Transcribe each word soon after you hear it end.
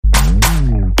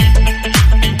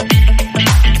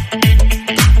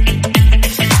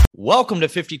Welcome to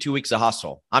 52 Weeks of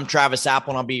Hustle. I'm Travis Apple,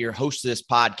 and I'll be your host of this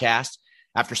podcast.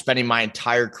 After spending my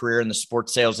entire career in the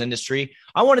sports sales industry,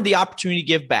 I wanted the opportunity to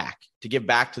give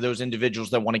back to those individuals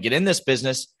that want to get in this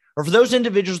business, or for those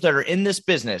individuals that are in this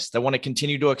business that want to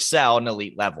continue to excel at an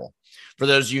elite level. For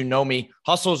those of you who know me,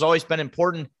 hustle has always been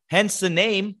important, hence the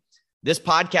name. This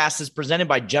podcast is presented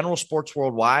by General Sports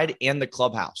Worldwide and the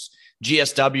Clubhouse.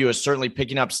 GSW is certainly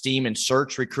picking up steam in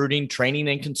search, recruiting, training,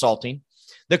 and consulting.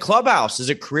 The Clubhouse is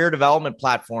a career development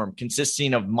platform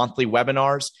consisting of monthly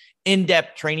webinars,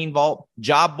 in-depth training vault,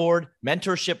 job board,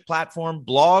 mentorship platform,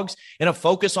 blogs, and a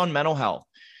focus on mental health.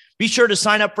 Be sure to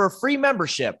sign up for a free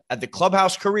membership at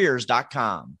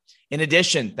theclubhousecareers.com. In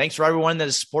addition, thanks for everyone that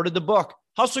has supported the book,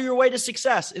 Hustle Your Way to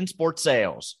Success in Sports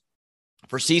Sales.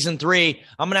 For season 3,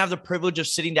 I'm going to have the privilege of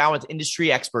sitting down with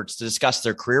industry experts to discuss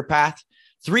their career path,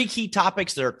 3 key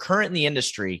topics that are current in the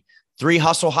industry, 3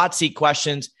 hustle hot seat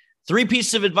questions, 3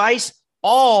 pieces of advice,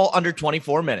 all under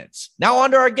 24 minutes. Now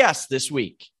on to our guests this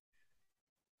week.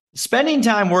 Spending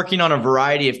time working on a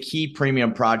variety of key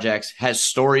premium projects has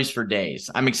stories for days.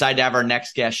 I'm excited to have our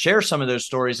next guest share some of those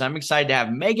stories. I'm excited to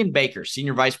have Megan Baker,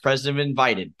 Senior Vice President of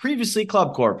Invited, previously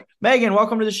Club Corp. Megan,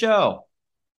 welcome to the show.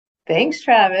 Thanks,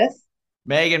 Travis.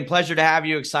 Megan, pleasure to have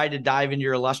you. Excited to dive into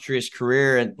your illustrious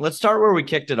career. And let's start where we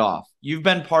kicked it off. You've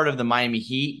been part of the Miami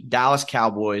Heat, Dallas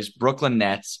Cowboys, Brooklyn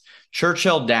Nets,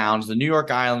 Churchill Downs, the New York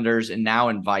Islanders, and now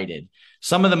Invited.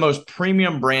 Some of the most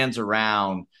premium brands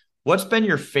around. What's been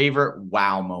your favorite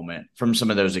wow moment from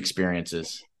some of those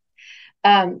experiences?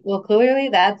 Well, clearly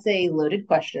that's a loaded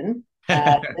question.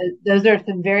 Those are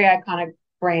some very iconic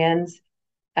brands.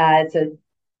 It's a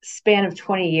span of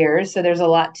 20 years, so there's a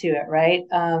lot to it, right?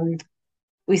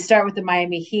 We start with the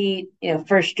Miami Heat,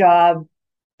 first job,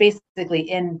 basically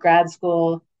in grad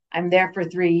school. I'm there for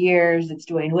 3 years. It's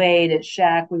Dwayne Wade, it's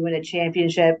Shaq. We win a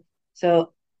championship.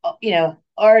 So,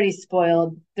 already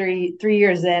spoiled. Three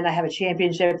years in, I have a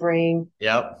championship ring.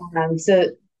 Yep.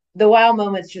 So the wow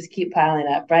moments just keep piling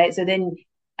up, right? So then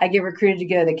I get recruited to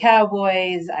go to the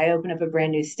Cowboys. I open up a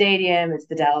brand new stadium. It's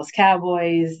the Dallas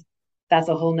Cowboys. That's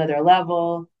a whole nother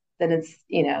level. Then it's,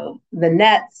 the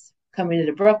Nets coming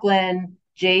to Brooklyn,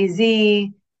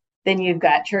 Jay-Z. Then you've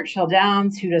got Churchill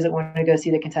Downs, who doesn't want to go see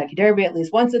the Kentucky Derby at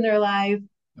least once in their life.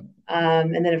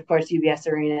 And then, of course, UBS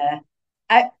Arena.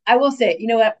 I will say, you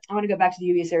know what? I want to go back to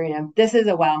the UBS Arena. This is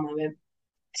a wow moment.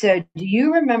 So do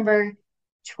you remember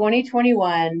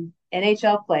 2021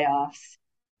 NHL playoffs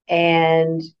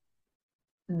and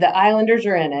the Islanders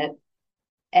are in it?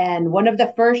 And one of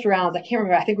the first rounds, I can't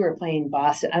remember, I think we were playing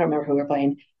Boston. I don't remember who we were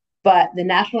playing. But the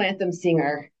national anthem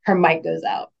singer, her mic goes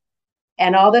out.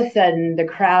 And all of a sudden, the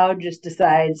crowd just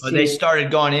decides they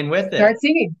started going in with it. Start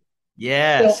singing.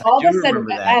 Yes. So all of a sudden,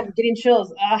 I'm getting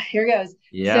chills. Here goes.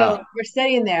 Yeah. So we're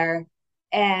sitting there,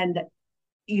 and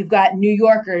you've got New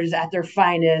Yorkers at their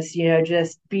finest,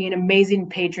 just being amazing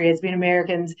patriots, being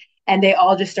Americans, and they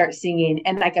all just start singing.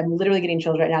 And I'm literally getting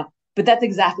chills right now. But that's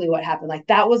exactly what happened.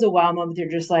 That was a wow moment. They're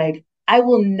just I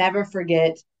will never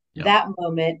forget that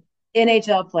moment.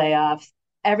 NHL playoffs,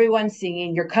 everyone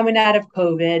singing. You're coming out of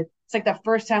COVID. It's the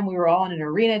first time we were all in an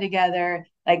arena together.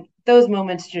 Those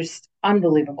moments, just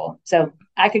unbelievable. So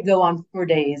I could go on for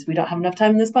days. We don't have enough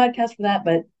time in this podcast for that,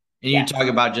 but. And you talk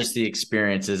about just the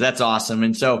experiences. That's awesome.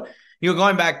 And so,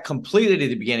 going back completely to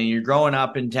the beginning, you're growing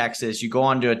up in Texas. You go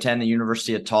on to attend the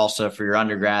University of Tulsa for your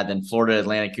undergrad, then Florida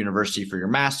Atlantic University for your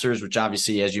master's, which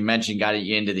obviously, as you mentioned, got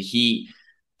you into the Heat.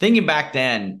 Thinking back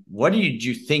then, what did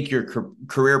you think your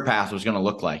career path was going to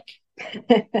look like?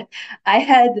 I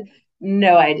had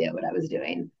no idea what I was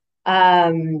doing. When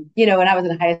I was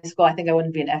in high school, I think I wanted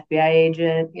to be an FBI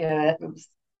agent. It was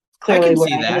clearly where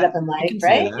I ended up in life,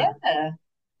 right?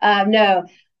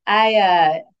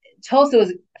 Yeah. Tulsa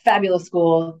was a fabulous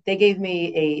school. They gave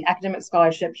me a academic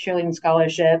scholarship, cheerleading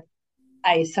scholarship.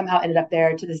 I somehow ended up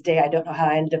there. To this day, I don't know how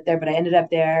I ended up there, but I ended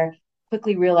up there.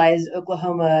 Quickly realized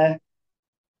Oklahoma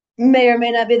may or may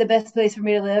not be the best place for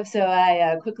me to live. So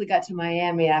I quickly got to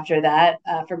Miami after that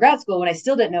for grad school when I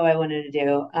still didn't know what I wanted to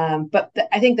do. But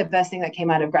I think the best thing that came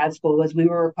out of grad school was we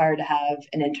were required to have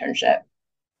an internship.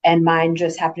 And mine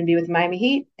just happened to be with Miami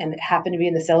Heat, and it happened to be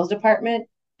in the sales department.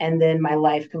 And then my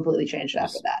life completely changed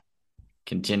after that.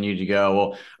 Continue to go.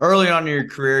 Well, early on in your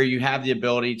career, you have the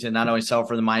ability to not only sell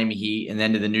for the Miami Heat and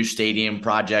then to the new stadium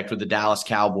project with the Dallas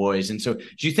Cowboys. And so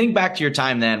as you think back to your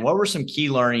time then, what were some key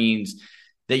learnings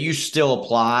that you still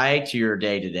apply to your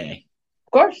day-to-day?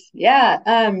 Of course. Yeah.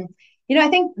 I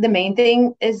think the main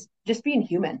thing is just being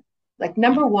human.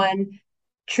 Number one,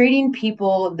 treating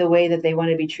people the way that they want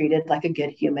to be treated, like a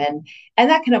good human. And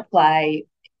that can apply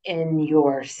in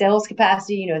your sales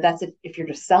capacity. That's if you're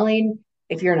just selling.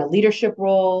 if you're in a leadership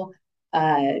role,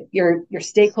 your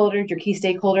stakeholders, your key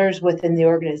stakeholders within the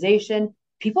organization,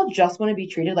 people just want to be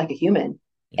treated like a human.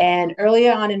 Yeah. And early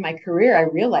on in my career, I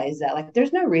realized that like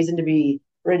there's no reason to be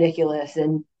ridiculous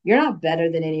and you're not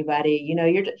better than anybody.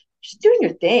 You're just doing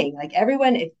your thing. Like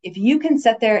everyone, if you can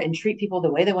sit there and treat people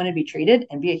the way they want to be treated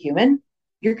and be a human,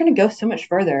 you're going to go so much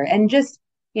further. And just,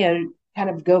 kind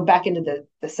of go back into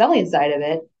the selling side of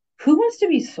it. Who wants to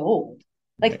be sold?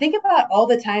 Like, think about all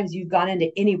the times you've gone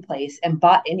into any place and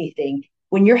bought anything.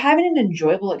 When you're having an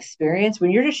enjoyable experience,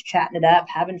 when you're just chatting it up,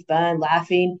 having fun,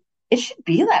 laughing, it should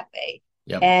be that way.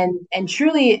 Yep. And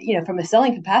truly, from a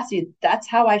selling capacity, that's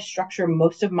how I structure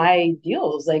most of my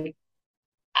deals. Like,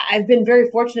 I've been very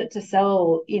fortunate to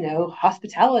sell,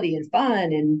 hospitality and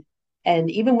fun,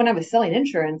 and even when I was selling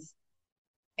insurance,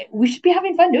 we should be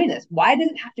having fun doing this. Why does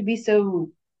it have to be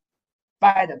so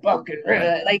by the book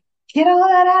and like get all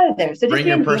that out of there? So bring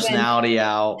your personality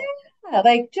out. Yeah,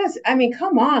 like I mean,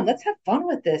 come on, let's have fun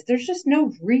with this. There's just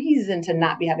no reason to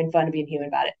not be having fun and being human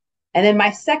about it. And then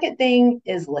my second thing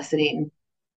is listening.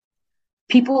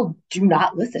 People do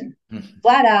not listen.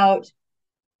 Flat out,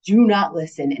 do not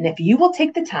listen. And if you will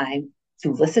take the time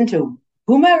to listen to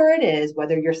whomever it is,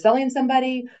 whether you're selling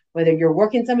somebody, whether you're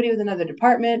working somebody with another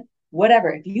department, whatever,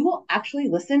 if you will actually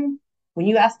listen when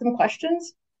you ask them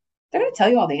questions, they're going to tell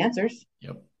you all the answers.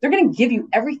 Yep. They're going to give you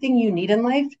everything you need in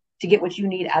life to get what you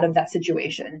need out of that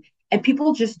situation. And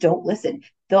people just don't listen.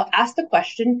 They'll ask the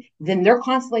question, then they're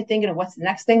constantly thinking of what's the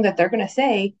next thing that they're going to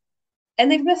say,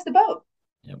 and they've missed the boat.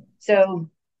 Yep. So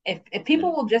if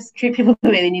people will just treat people the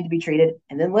way they need to be treated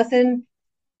and then listen,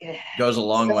 goes a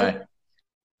long way.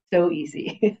 So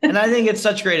easy. And I think it's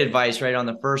such great advice, right? On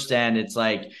the first end, it's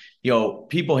like,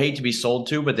 people hate to be sold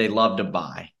to, but they love to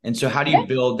buy. And so how do you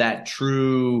build that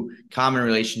true common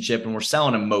relationship? And we're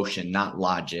selling emotion, not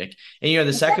logic. And,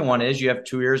 the second one is you have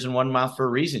 2 ears and 1 mouth for a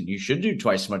reason. You should do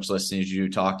twice as much listening as you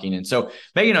do talking. And so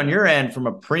Megan, on your end, from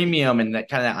a premium and that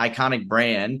kind of iconic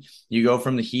brand, you go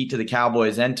from the Heat to the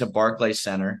Cowboys, then to Barclays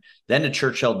Center, then to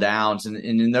Churchill Downs. And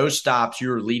in those stops, you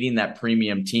were leading that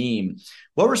premium team.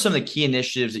 What were some of the key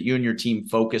initiatives that you and your team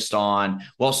focused on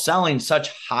while selling such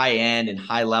high end and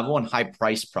high level and high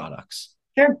price products?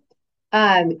 Sure.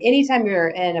 Anytime you're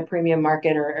in a premium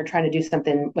market or trying to do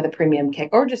something with a premium kick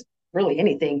or just really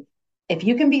anything, if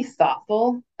you can be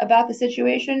thoughtful about the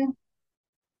situation,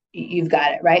 you've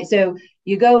got it, right? So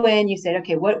you go in, you say,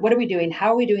 okay, what are we doing?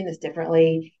 How are we doing this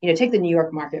differently? Take the New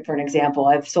York market for an example.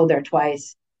 I've sold there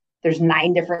twice. There's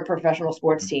 9 different professional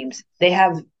sports teams. They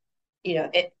have,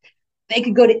 they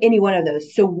could go to any one of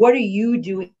those. So what are you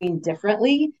doing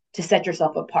differently to set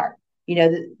yourself apart?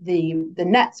 The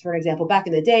Nets, for example, back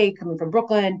in the day, coming from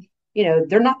Brooklyn,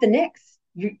 they're not the Knicks.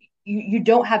 You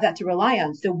don't have that to rely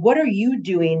on. So what are you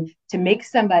doing to make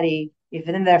somebody, if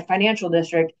in their financial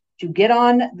district, to get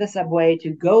on the subway, to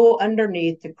go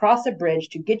underneath, to cross a bridge,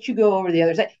 to get you go over the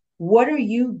other side? What are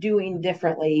you doing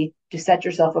differently to set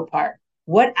yourself apart?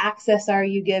 What access are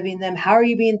you giving them? How are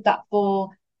you being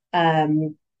thoughtful?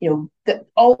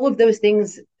 All of those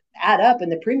things add up in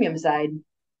the premium side.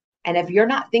 And if you're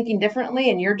not thinking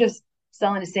differently and you're just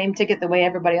selling the same ticket the way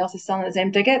everybody else is selling the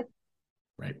same ticket,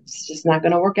 right, it's just not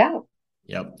going to work out.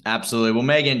 Yep, absolutely. Well,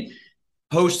 Megan,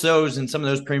 post those and some of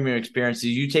those premium experiences,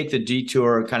 you take the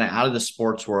detour kind of out of the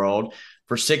sports world.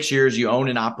 For 6 years, you own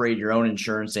and operate your own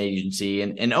insurance agency,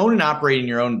 and own and operating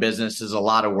your own business is a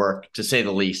lot of work, to say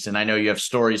the least. And I know you have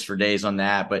stories for days on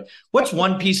that, but what's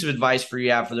one piece of advice for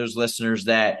you for those listeners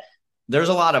that there's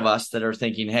a lot of us that are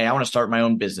thinking, hey, I want to start my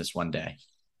own business one day?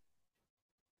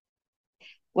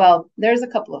 Well, there's a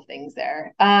couple of things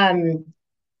there. From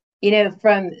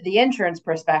the insurance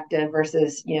perspective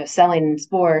versus, selling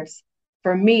sports,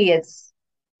 for me, it's,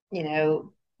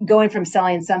 going from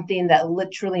selling something that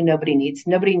literally nobody needs.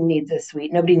 Nobody needs a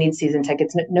suite. Nobody needs season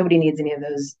tickets. Nobody needs any of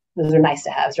those. Those are nice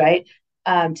to haves, right?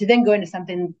 To then go into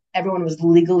something everyone was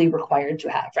legally required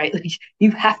to have, right? Like you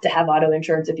have to have auto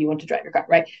insurance if you want to drive your car,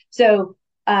 right? So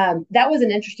that was an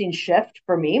interesting shift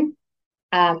for me.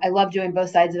 I love doing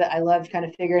both sides of it. I loved kind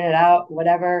of figuring it out,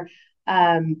 whatever.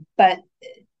 But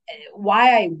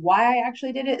why I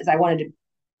actually did it is I wanted to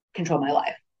control my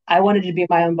life. I wanted to be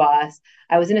my own boss.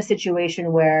 I was in a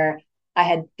situation where I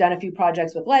had done a few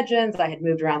projects with Legends. I had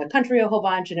moved around the country a whole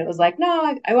bunch, and it was like,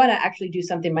 no, I want to actually do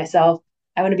something myself.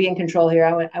 I want to be in control here.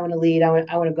 I want to lead. I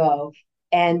want to go.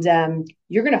 And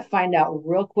you're going to find out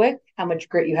real quick how much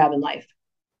grit you have in life.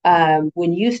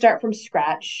 When you start from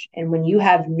scratch and when you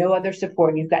have no other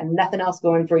support and you've got nothing else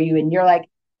going for you, and you're like,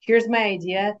 here's my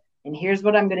idea and here's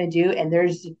what I'm going to do. And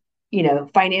there's,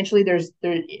 financially,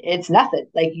 it's nothing.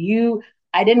 Like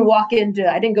I didn't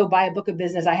go buy a book of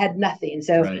business. I had nothing.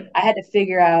 So Right. I had to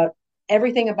figure out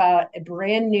everything about a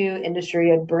brand new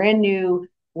industry, a brand new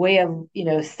way of,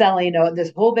 selling,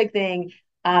 this whole big thing.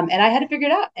 And I had to figure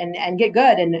it out and get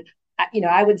good. And,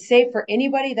 I would say for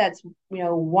anybody that's,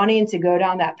 wanting to go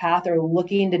down that path or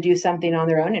looking to do something on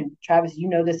their own, and Travis, you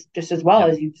know this just as well Yep.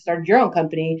 as you started your own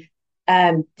company,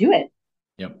 do it.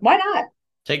 Yep. Why not?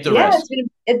 Take the Yeah,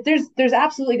 risk. there's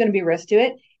absolutely going to be risk to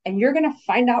it, and you're going to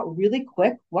find out really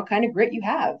quick what kind of grit you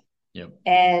have Yep.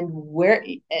 and where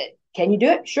can you do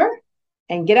it? Sure,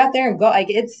 and get out there and go. Like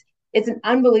it's an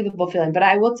unbelievable feeling. But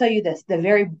I will tell you this: the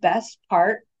very best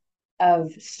part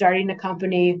of starting a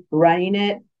company, running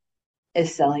it,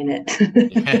 is selling it.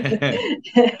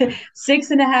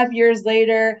 6.5 years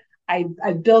later, I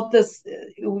built this,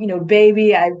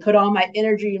 baby. I put all my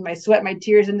energy and my sweat, my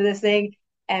tears into this thing.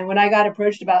 And when I got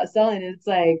approached about selling it, it's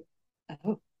like,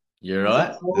 oh, You're it's a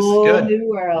right. This is whole good. new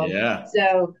world. Yeah.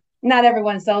 So not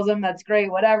everyone sells them. That's great,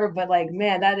 whatever. But like,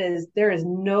 man, there is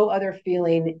no other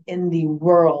feeling in the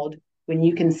world when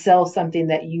you can sell something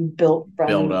that you built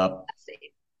Build from up.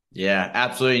 Yeah,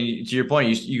 absolutely. And to your point,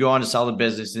 you go on to sell the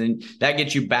business, and that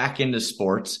gets you back into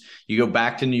sports. You go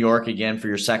back to New York again for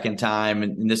your second time,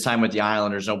 and this time with the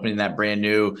Islanders opening that brand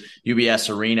new UBS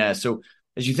arena. So,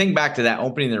 as you think back to that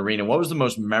opening the arena, what was the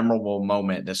most memorable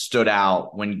moment that stood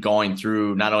out when going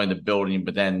through not only the building,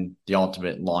 but then the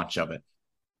ultimate launch of it?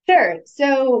 Sure.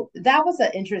 So that was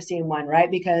an interesting one, right?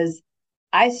 Because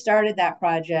I started that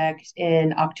project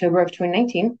in October of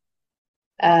 2019.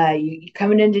 You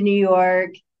coming into New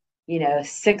York,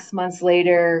 6 months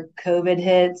later, COVID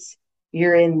hits.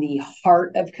 You're in the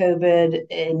heart of COVID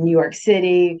in New York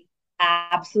City.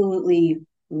 Absolutely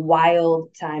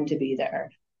wild time to be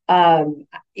there. Um,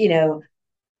 you know,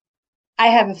 I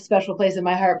have a special place in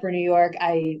my heart for New York.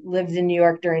 I lived in New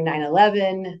York during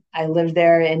 9/11. I lived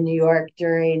there in New York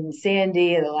during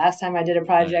Sandy, the last time I did a Right.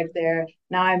 project there.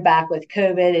 Now I'm back with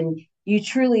COVID, and you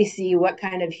truly see what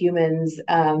kind of humans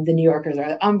the New Yorkers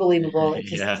are. Unbelievable. It's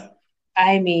just, Yeah,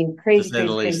 I mean, to crazy, say the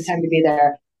crazy, crazy least. time to be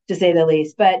there, to say the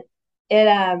least. But it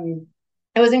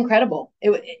was incredible.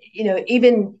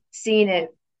 Even seeing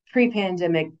it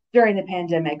pre-pandemic, during the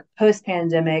pandemic,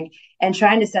 post-pandemic, and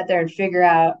trying to sit there and figure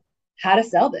out how to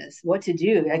sell this, what to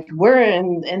do. Like we're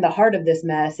in the heart of this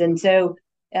mess, and so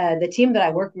the team that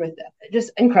I worked with,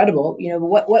 just incredible.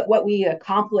 What we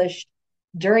accomplished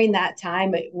during that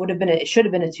time. It should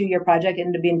have been a 2 year project. It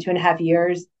ended up being 2.5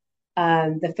 years.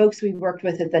 The folks we worked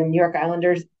with at the New York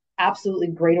Islanders, absolutely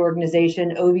great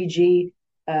organization. OVG,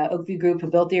 Oakview Group, who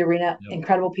built the arena, Yep.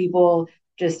 incredible people,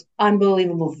 just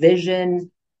unbelievable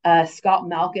vision. Scott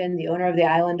Malkin, the owner of the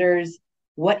Islanders,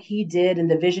 what he did and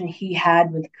the vision he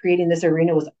had with creating this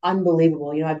arena was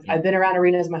unbelievable. I've Yep. been around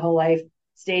arenas my whole life,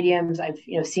 stadiums. I've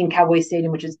seen Cowboy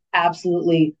Stadium, which is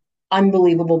absolutely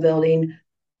unbelievable building,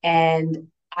 and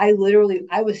I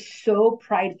was so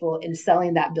prideful in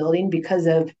selling that building because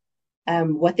of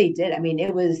what they did. I mean,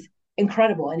 it was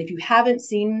incredible. And if you haven't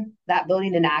seen that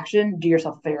building in action, do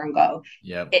yourself a favor and go.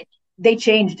 Yep. It, they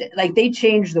changed it. Like they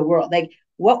changed the world. Like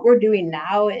what we're doing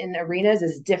now in arenas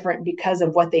is different because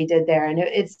of what they did there. And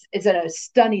it's a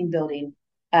stunning building.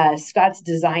 Scott's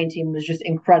design team was just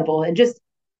incredible and just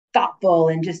thoughtful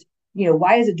and just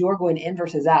why is a door going in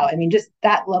versus out? I mean, just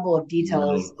that level of detail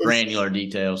Little is granular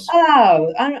details.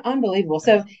 unbelievable.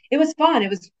 So it was fun. It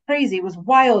was crazy. It was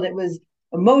wild. It was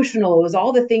emotional. It was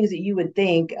all the things that you would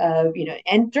think of,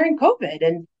 and during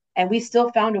COVID, and we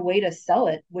still found a way to sell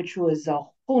it, which was a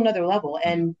whole nother level.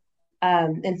 And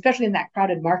especially in that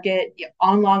crowded market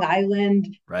on Long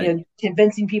Island, Right.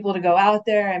 convincing people to go out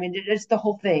there. I mean, it's the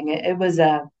whole thing. It was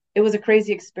a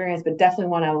crazy experience, but definitely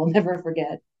one I will never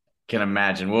forget. Can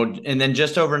imagine. Well, and then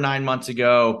just over 9 months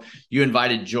ago, you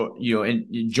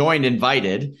joined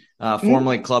Invited, Mm-hmm.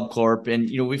 formerly Club Corp, and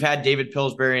we've had David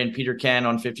Pillsbury and Peter Ken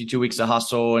on 52 Weeks of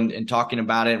Hustle and talking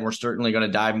about it, and we're certainly going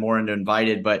to dive more into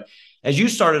Invited. But as you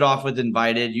started off with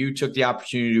Invited, you took the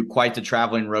opportunity to do quite the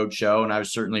traveling road show, and I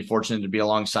was certainly fortunate to be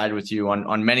alongside with you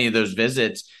on many of those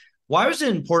visits. Why was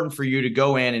it important for you to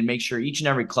go in and make sure each and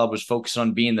every club was focused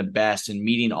on being the best and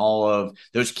meeting all of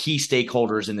those key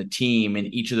stakeholders in the team in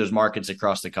each of those markets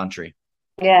across the country?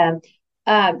 Yeah.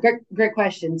 Great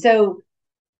question. So,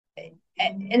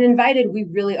 and Invited, we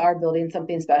really are building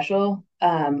something special.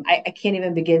 I can't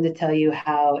even begin to tell you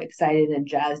how excited and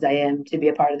jazzed I am to be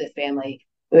a part of this family.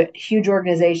 We're a huge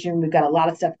organization. We've got a lot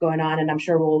of stuff going on, and I'm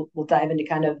sure we'll dive into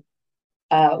kind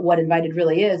of what Invited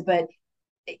really is. But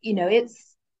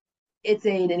it's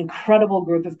an incredible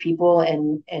group of people,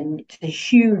 and it's a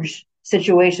huge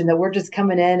situation that we're just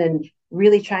coming in and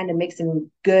really trying to make some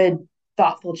good,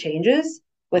 thoughtful changes.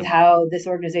 with how this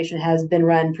organization has been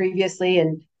run previously.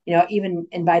 And, even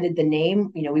invited the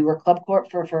name, we were Club Corp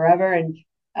for forever. And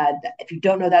if you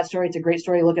don't know that story, it's a great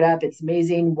story. Look it up. It's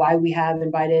amazing why we have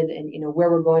invited and, where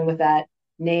we're going with that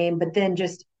name. But then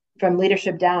just from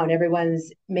leadership down,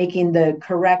 everyone's making the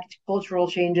correct cultural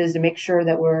changes to make sure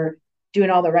that we're doing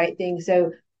all the right things.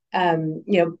 So,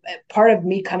 part of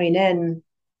me coming in,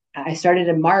 I started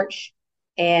in March,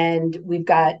 and we've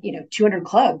got, 200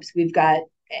 clubs.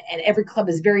 And every club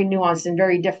is very nuanced and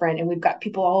very different. And we've got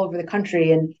people all over the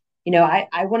country. And,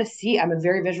 I want to see, I'm a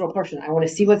very visual person. I want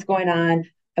to see what's going on.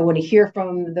 I want to hear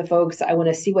from the folks. I want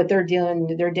to see what they're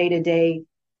dealing, their day to day.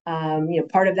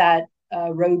 Part of that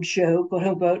road show, quote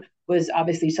unquote, was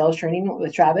obviously sales training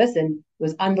with Travis, and it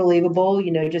was unbelievable.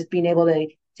 Just being able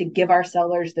to give our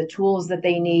sellers the tools that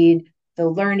they need, the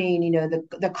learning,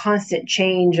 the constant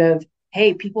change of,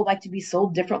 hey, people like to be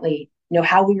sold differently.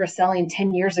 How we were selling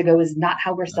 10 years ago is not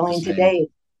how we're selling today.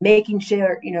 Making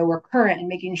sure, we're current and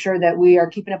making sure that we are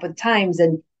keeping up with times.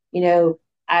 And,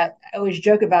 I always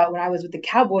joke about when I was with the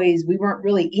Cowboys, we weren't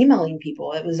really emailing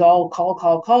people. It was all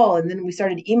call. And then we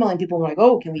started emailing people. And we're like,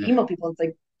 oh, can we email people? It's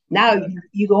like, now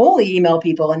you can only email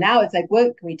people. And now it's like,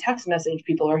 what, can we text message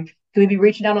people, or can we be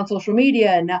reaching out on social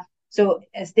media? And now, so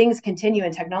as things continue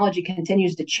and technology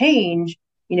continues to change,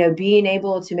 being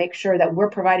able to make sure that we're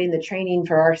providing the training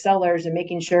for our sellers and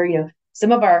making sure,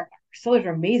 some of our sellers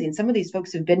are amazing. Some of these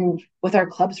folks have been with our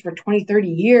clubs for 20, 30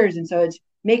 years. And so it's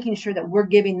making sure that we're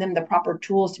giving them the proper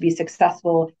tools to be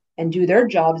successful and do their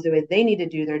jobs the way they need to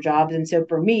do their jobs. And so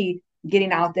for me,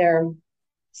 getting out there,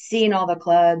 seeing all the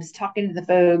clubs, talking to the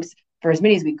folks for as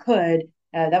many as we could,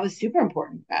 that was super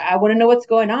important. I want to know what's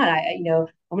going on. I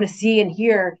want to see and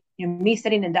hear. Me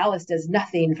sitting in Dallas does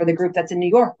nothing for the group that's in New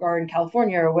York or in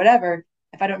California or whatever,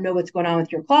 if I don't know what's going on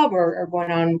with your club or going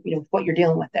on, what you're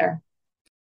dealing with there.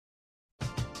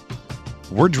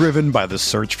 We're driven by the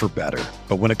search for better.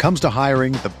 But when it comes to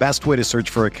hiring, the best way to search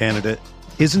for a candidate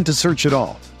isn't to search at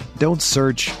all. Don't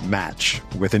search, match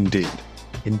with Indeed.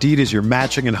 Indeed is your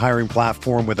matching and hiring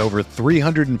platform with over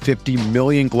 350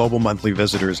 million global monthly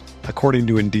visitors, according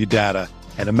to Indeed data,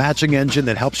 and a matching engine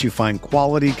that helps you find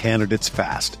quality candidates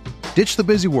fast. Ditch the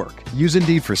busy work. Use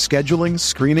Indeed for scheduling,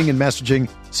 screening, and messaging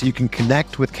so you can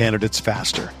connect with candidates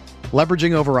faster.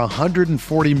 Leveraging over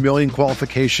 140 million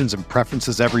qualifications and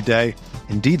preferences every day,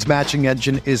 Indeed's matching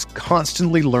engine is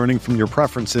constantly learning from your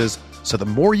preferences, so the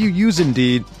more you use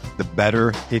Indeed, the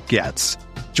better it gets.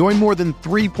 Join more than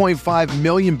 3.5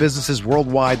 million businesses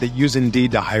worldwide that use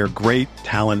Indeed to hire great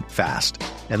talent fast.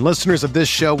 And listeners of this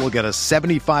show will get a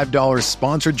 $75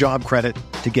 sponsored job credit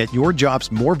to get your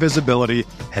jobs more visibility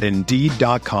at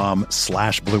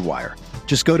Indeed.com/Blue Wire.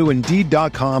 Just go to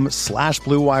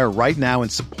Indeed.com/Blue Wire right now and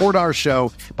support our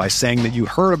show by saying that you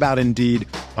heard about Indeed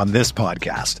on this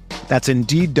podcast. That's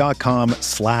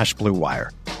Indeed.com/Blue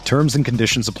Wire. Terms and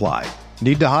conditions apply.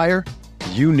 Need to hire?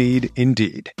 You need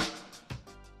Indeed.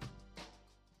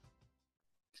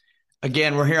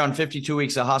 Again, we're here on 52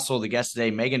 Weeks of Hustle. The guest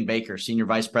today, Megan Baker, Senior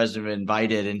Vice President of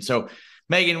Invited. And so,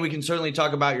 Megan, we can certainly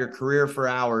talk about your career for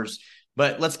hours,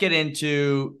 but let's get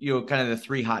into, kind of the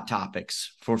three hot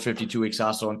topics for 52 Weeks of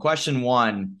Hustle. And question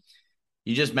one,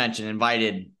 you just mentioned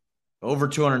Invited, over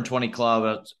 220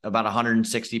 clubs, about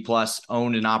 160 plus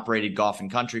owned and operated golf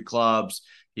and country clubs,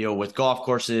 with golf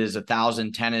courses,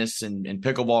 1,000 tennis and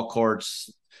pickleball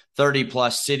courts, 30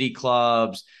 plus city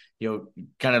clubs,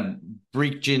 kind of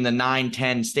reaching the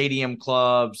 9-10 stadium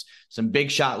clubs, some big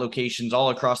shot locations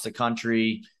all across the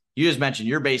country. You just mentioned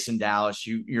you're based in Dallas.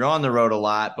 You're on the road a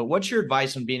lot, but what's your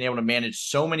advice on being able to manage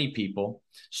so many people,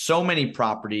 so many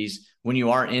properties when you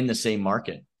aren't in the same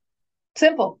market?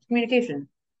 Simple. Communication.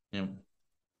 Yeah.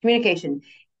 Communication.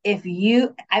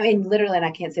 Literally, and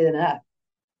I can't say that enough.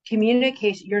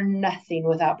 Communication, you're nothing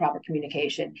without proper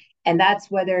communication. And that's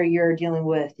whether you're dealing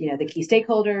with, the key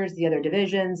stakeholders, the other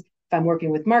divisions, if I'm working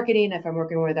with marketing, if I'm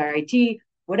working with our IT,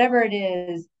 whatever it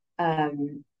is,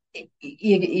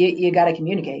 you got to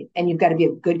communicate, and you've got to be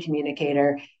a good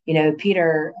communicator.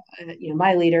 Peter,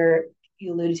 my leader,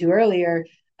 you alluded to earlier,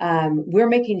 we're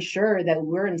making sure that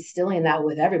we're instilling that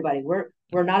with everybody. We're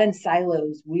not in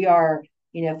silos. We are,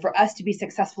 for us to be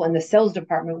successful in the sales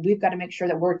department, we've got to make sure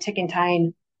that we're ticking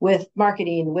time with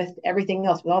marketing, with everything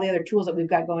else, with all the other tools that we've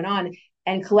got going on,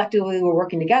 and collectively we're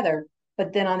working together.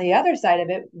 But then on the other side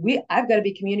of it, I've got to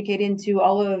be communicating to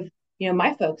all of,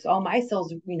 my folks, all my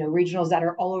sales, regionals that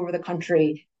are all over the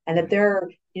country, and that they're,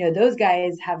 those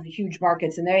guys have huge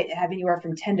markets, and they have anywhere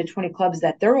from 10 to 20 clubs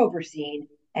that they're overseeing,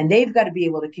 and they've got to be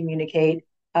able to communicate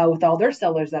with all their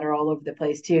sellers that are all over the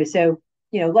place too. So,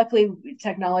 luckily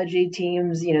technology,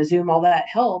 Teams, Zoom, all that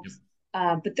helps.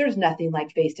 But there's nothing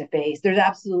like face to face. There's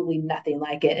absolutely nothing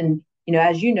like it. And,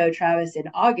 as you know, Travis, in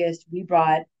August, we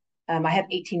brought, I have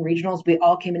 18 regionals. We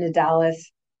all came into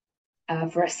Dallas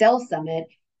for a sales summit.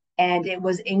 And it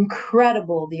was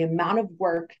incredible the amount of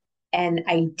work and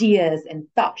ideas and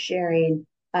thought sharing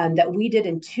that we did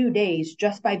in 2 days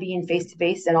just by being face to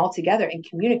face and all together and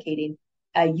communicating.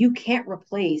 You can't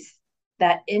replace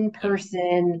that in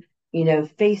person,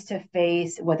 face to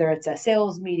face, whether it's a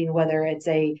sales meeting, whether it's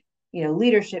a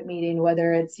leadership meeting,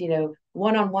 whether it's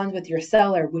one-on-ones with your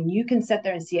seller. When you can sit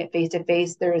there and see it face to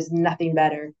face, there is nothing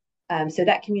better. So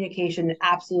that communication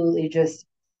absolutely just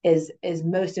is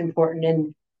most important.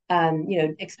 And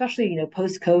especially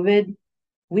post COVID,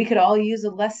 we could all use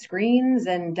less screens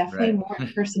and definitely more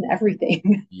in person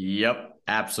everything. Yep,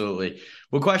 absolutely.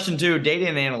 Well, question 2, data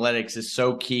and analytics is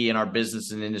so key in our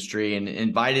business and industry, and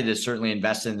Invited is certainly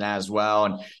invested in that as well.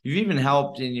 And you've even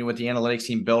helped with the analytics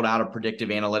team build out a predictive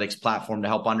analytics platform to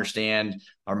help understand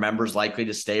our members likely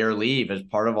to stay or leave as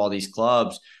part of all these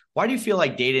clubs. Why do you feel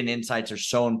like data and insights are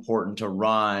so important to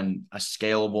run a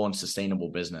scalable and sustainable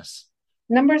business?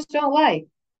 Numbers don't lie.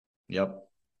 Yep.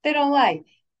 They don't lie.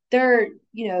 There's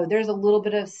a little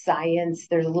bit of science,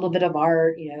 there's a little bit of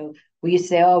art. We used to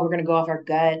say, oh, we're going to go off our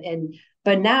gut.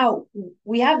 But now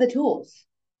we have the tools.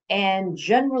 And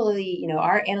generally,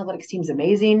 our analytics team's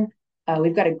amazing.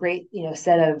 We've got a great,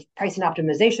 set of pricing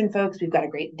optimization folks. We've got a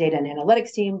great data and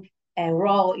analytics team. And we're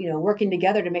all, working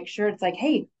together to make sure it's like,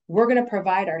 hey, we're going to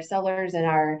provide our sellers and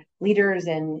our leaders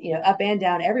and, up and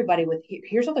down everybody with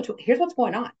here's what's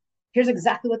going on. Here's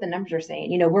exactly what the numbers are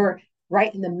saying. We're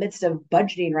right in the midst of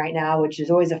budgeting right now, which is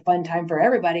always a fun time for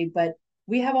everybody, but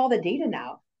we have all the data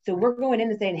now. So we're going in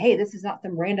and saying, hey, this is not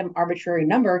some random arbitrary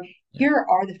number. Here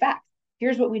are the facts.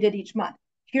 Here's what we did each month.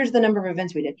 Here's the number of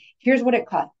events we did. Here's what it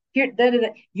cost.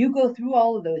 You go through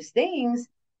all of those things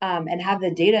and have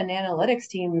the data and analytics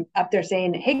team up there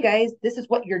saying, hey guys, this is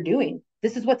what you're doing.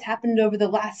 This is what's happened over the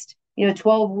last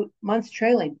 12 months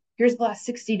trailing. Here's the last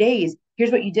 60 days.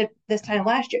 Here's what you did this time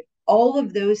last year. All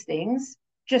of those things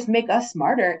just make us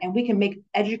smarter, and we can make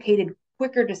educated,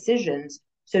 quicker decisions.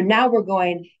 So now we're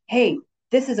going, hey,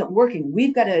 this isn't working.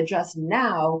 We've got to adjust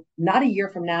now, not a year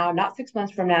from now, not 6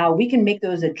 months from now. We can make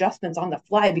those adjustments on the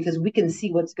fly because we can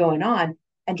see what's going on.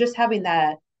 And just having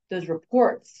those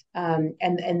reports and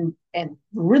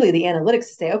really the analytics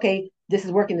to say, okay, this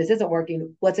is working, this isn't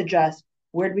working. Let's adjust.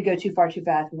 Where did we go too far, too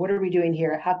fast? What are we doing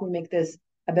here? How can we make this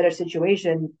a better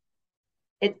situation?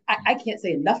 I can't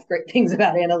say enough great things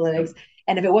about analytics.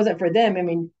 And if it wasn't for them, I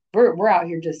mean, we're out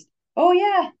here just, oh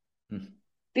yeah,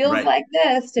 feels like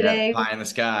this today. Yeah, pie in the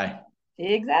sky.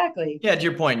 Exactly. Yeah, to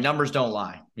your point, numbers don't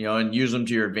lie, and use them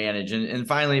to your advantage. And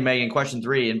finally, Megan, question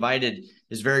 3, Invited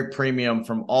is very premium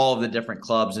from all of the different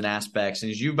clubs and aspects.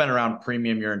 And as you've been around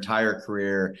premium your entire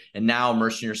career and now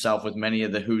immersing yourself with many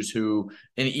of the who's who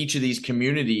in each of these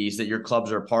communities that your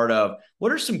clubs are a part of,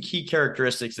 what are some key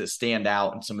characteristics that stand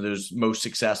out in some of those most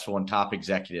successful and top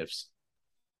executives?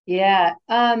 Yeah.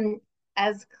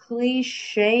 As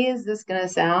cliche as this going to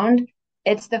sound,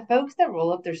 it's the folks that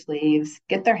roll up their sleeves,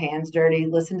 get their hands dirty,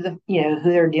 listen to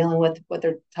who they're dealing with, what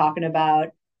they're talking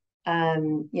about.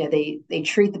 They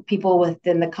treat the people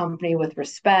within the company with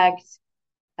respect.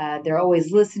 They're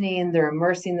always listening. They're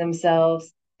immersing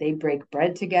themselves. They break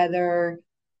bread together.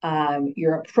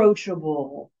 You're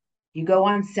approachable. You go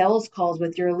on sales calls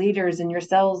with your leaders and your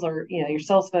sales or your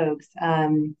sales folks.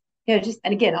 And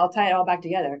again, I'll tie it all back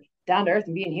together, down to earth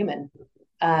and being human.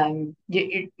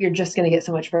 You're just going to get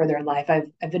so much further in life.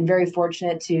 I've been very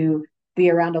fortunate to be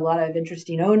around a lot of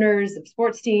interesting owners of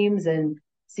sports teams and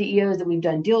CEOs that we've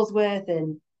done deals with.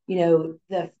 And,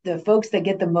 the folks that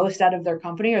get the most out of their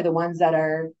company are the ones that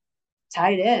are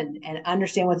tied in and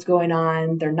understand what's going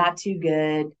on. They're not too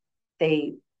good.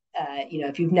 They,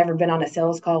 if you've never been on a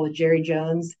sales call with Jerry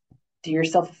Jones, do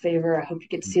yourself a favor. I hope you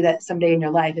get to see that someday in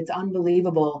your life. It's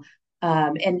unbelievable.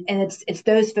 And it's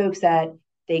those folks that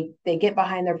they get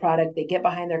behind their product, they get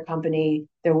behind their company,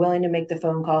 they're willing to make the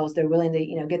phone calls, they're willing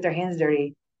to, get their hands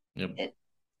dirty. Yep.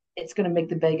 It's going to make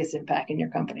the biggest impact in your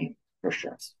company for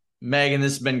sure. Megan,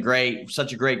 this has been great.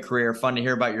 Such a great career. Fun to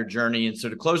hear about your journey. And so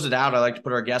to close it out, I like to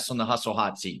put our guests on the hustle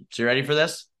hot seat. So you ready for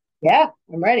this? Yeah,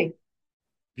 I'm ready. If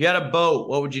you had a boat,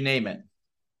 what would you name it?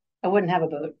 I wouldn't have a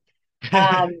boat.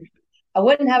 I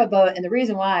wouldn't have a boat. And the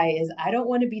reason why is I don't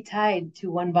want to be tied to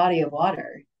one body of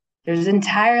water. There's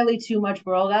entirely too much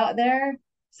world out there.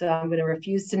 So I'm going to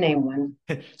refuse to name one.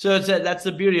 So that's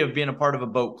the beauty of being a part of a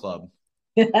boat club.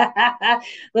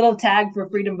 Little tag for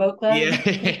Freedom Boat Club. Yeah,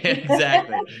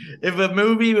 exactly. If a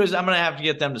movie was, I'm going to have to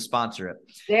get them to sponsor it.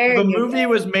 If a movie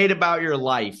was made about your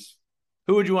life,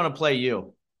 who would you want to play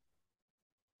you?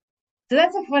 So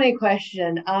that's a funny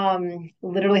question.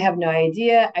 Literally have no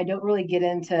idea. I don't really get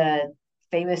into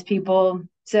famous people.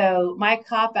 So my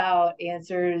cop out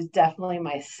answer is definitely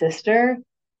my sister.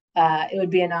 It would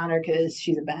be an honor because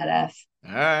she's a badass.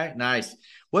 All right, nice.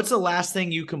 What's the last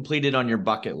thing you completed on your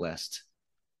bucket list?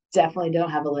 Definitely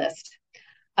don't have a list.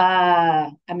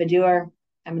 I'm a doer.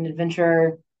 I'm an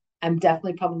adventurer. I'm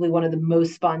definitely probably one of the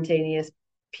most spontaneous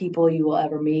people you will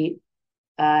ever meet.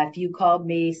 If you called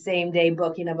me same day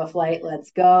booking of a flight, let's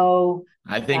go.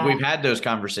 I think we've had those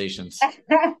conversations.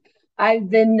 I've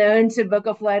been known to book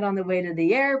a flight on the way to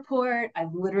the airport.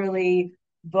 I've literally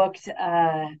booked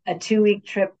a 2-week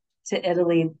trip to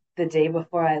Italy the day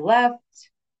before I left.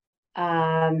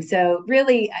 So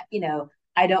really,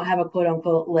 I don't have a quote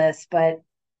unquote list, but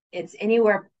it's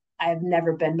anywhere I've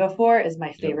never been before is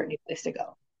my favorite new place to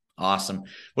go. Awesome.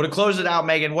 Well, to close it out,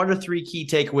 Megan, what are 3 key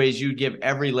takeaways you'd give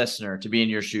every listener to be in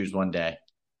your shoes one day?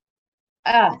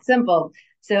 Simple.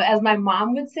 So as my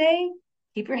mom would say,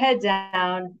 keep your head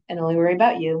down and only worry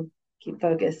about you. Keep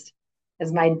focused.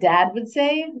 As my dad would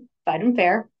say, fight them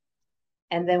fair.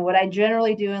 And then what I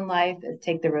generally do in life is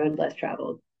take the road less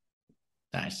traveled.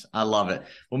 Nice. I love it.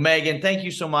 Well, Megan, thank you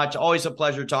so much. Always a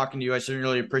pleasure talking to you. I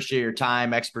certainly appreciate your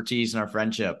time, expertise, and our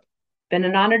friendship. Been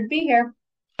an honor to be here.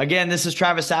 Again, this is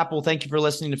Travis Apple. Thank you for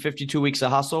listening to 52 Weeks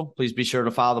of Hustle. Please be sure to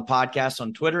follow the podcast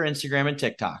on Twitter, Instagram, and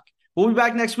TikTok. We'll be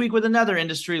back next week with another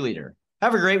industry leader.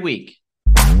 Have a great week.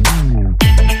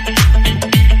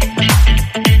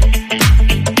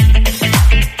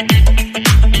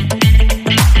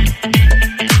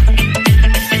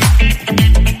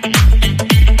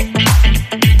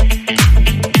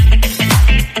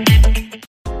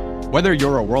 Whether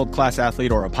you're a world-class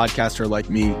athlete or a podcaster like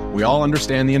me, we all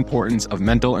understand the importance of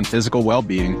mental and physical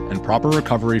well-being and proper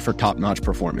recovery for top-notch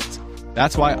performance.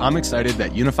 That's why I'm excited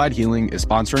that Unified Healing is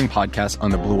sponsoring podcasts on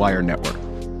the Blue Wire Network.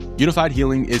 Unified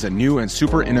Healing is a new and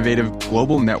super innovative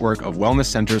global network of wellness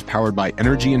centers powered by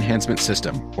Energy Enhancement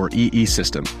System, or EE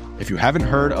System. If you haven't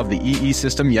heard of the EE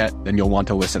System yet, then you'll want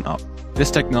to listen up. This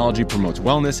technology promotes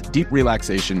wellness, deep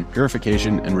relaxation,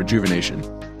 purification, and rejuvenation.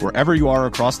 Wherever you are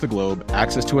across the globe,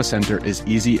 access to a center is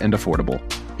easy and affordable.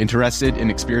 Interested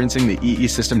in experiencing the EE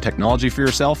System technology for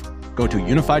yourself? Go to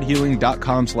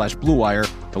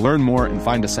unifiedhealing.com/bluewire to learn more and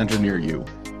find a center near you.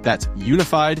 That's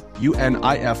unified,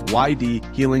 UNIFYD,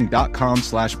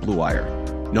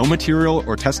 healing.com/bluewire. No material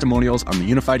or testimonials on the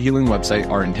Unified Healing website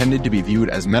are intended to be viewed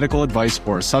as medical advice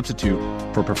or a substitute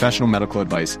for professional medical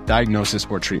advice, diagnosis,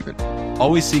 or treatment.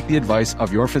 Always seek the advice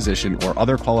of your physician or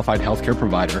other qualified healthcare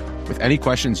provider with any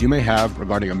questions you may have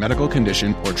regarding a medical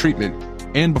condition or treatment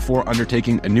and before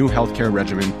undertaking a new healthcare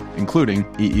regimen, including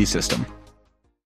EE System.